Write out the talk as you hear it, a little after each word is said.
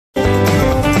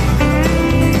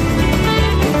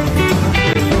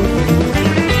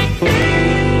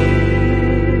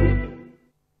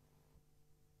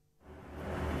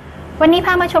วันนี้พ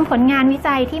ามาชมผลงานวิ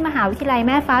จัยที่มหาวิทยาลัยแ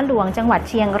ม่ฟ้าหลวงจังหวัด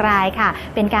เชียงรายค่ะ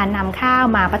เป็นการนำข้าว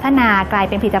มาพัฒนากลาย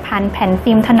เป็นผลิตภัณฑ์แผ่น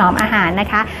ฟิล์มถนอมอาหารนะ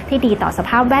คะที่ดีต่อสภ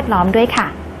าพแวดล้อมด้วยค่ะ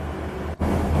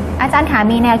อาจารย์คะ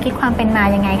มีแนวคิดความเป็นมา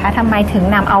ยังไงคะทำไมถึง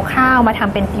นำเอาข้าวมาท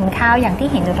ำเป็นฟิล์มข้าวอย่างที่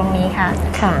เห็นอยู่ตรงนี้คะ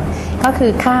ค่ะก็คื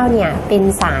อข้าวเนี่ยเป็น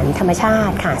สารธรรมชา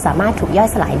ติค่ะสามารถถูกย่อย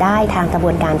สลายได้ทางกระบ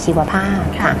วนการชีวภาพ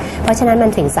ค่ะเพราะฉะนั้นมั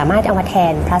นถึงสามารถเอามาแท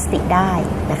นพลาสติกได้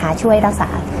นะคะช่วยรักษา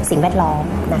สิ่งแวดล้อม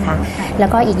นะคะแล้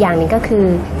วก็อีกอย่างหนึ่งก็คือ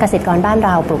เกษตรกรบ้านเร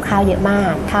าปลูกข้าวเยอะมา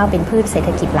กข้าวเป็นพืชเศรษฐ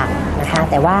กิจหลักนะคะ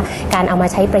แต่ว่าการเอามา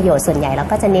ใช้ประโยชน์ส่วนใหญ่เรา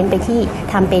ก็จะเน้นไปที่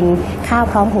ทำเป็นข้าว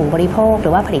พร้อมหุงบริโภคหรื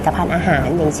อว่าผลิตภัณฑ์อาหาร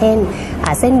อย่างเช่น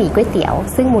เส้นหมี่ก๋วยเตี๋ยว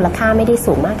ซึ่งมูลค่าไม่ได้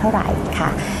สูงมากเท่าไหร่ค่ะ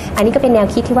อันนี้ก็เป็นแนว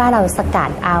คิดที่ว่าเราสกัด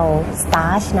เอาสตา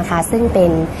ร์ชนะคะซึ่งเป็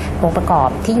นองค์ประกอบ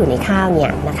ที่อยู่ในข้าวเนี่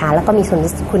ยนะคะแล้วก็มี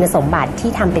คุณสมบัติที่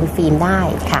ทำเป็นฟิล์มได้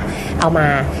ค่ะเอามา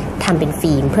ทำเป็น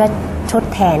ฟิล์มเพื่อทด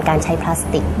แทนการใช้พลาส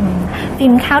ติกฟิ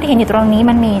ล์มข้าวที่เห็นอยู่ตรงนี้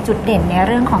มันมีจุดเด่นในเ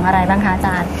รื่องของอะไรบ้างคะอาจ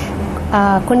ารย์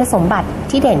คุณสมบัติ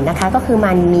ที่เด่นนะคะก็คือ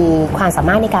มันมีความสา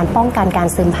มารถในการป้องกันการ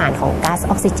ซึมผ่านของก๊าซ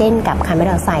ออกซิเจนกับคาร์บอนได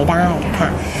ออกไซด์ได้ค่ะ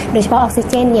โดยเฉพาะออกซิ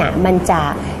เจนเนี่ยมันจะ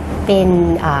เป็น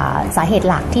สาเหตุ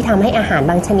หลักที่ทำให้อาหาร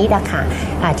บางชนิดค่ะ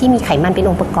ที่มีไขมันเป็น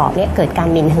องค์ประกอบเนี่ยเกิดการ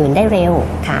เหม็นหืนได้เร็ว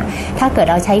ค่ะถ้าเกิด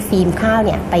เราใช้ฟิล์มข้าวเ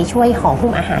นี่ยไปช่วยห่อหุ้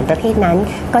มอาหารประเภทนั้น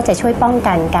ก็จะช่วยป้อง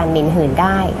กันการเหม็นหืนไ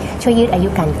ด้ช่วยยืดอายุ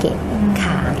การเก็บ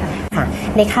ค่ะ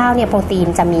ในข้าวเนี่ยโปรตีน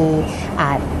จะมี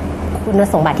คุณ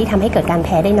สมบัติที่ทำให้เกิดการแ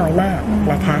พ้ได้น้อยมาก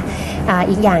นะคะ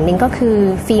อีกอย่างหนึ่งก็คือ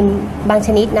ฟิล์มบางช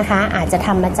นิดนะคะอาจจะท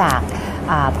ำมาจาก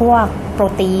พวกโปร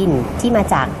ตีนที่มา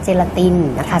จากเจลาติน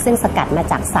นะคะซึ่งสกัดมา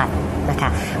จากสัตว์นะคะ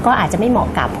ก็อาจจะไม่เหมาะ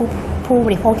กับผู้บ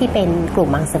ริโภคที่เป็นกลุ่ม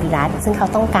มังสวิรัติซึ่งเขา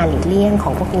ต้องการหลีกเลี่ยงข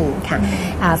องพวกนี้ค่ะ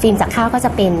ฟิล์มจากข้าวก็จ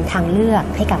ะเป็นทางเลือก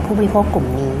ให้กับผู้บริโภคกลุ่ม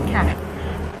นี้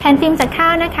แผ่นฟิล์มจากข้า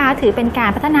วนะคะถือเป็นการ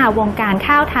พัฒนาวงการ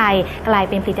ข้าวไทยกลาย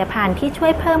เป็นผลิตภัณฑ์ที่ช่ว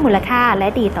ยเพิ่มมูลค่าและ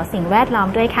ดีต่อสิ่งแวดล้อม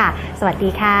ด้วยค่ะสวัสดี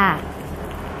ค่ะ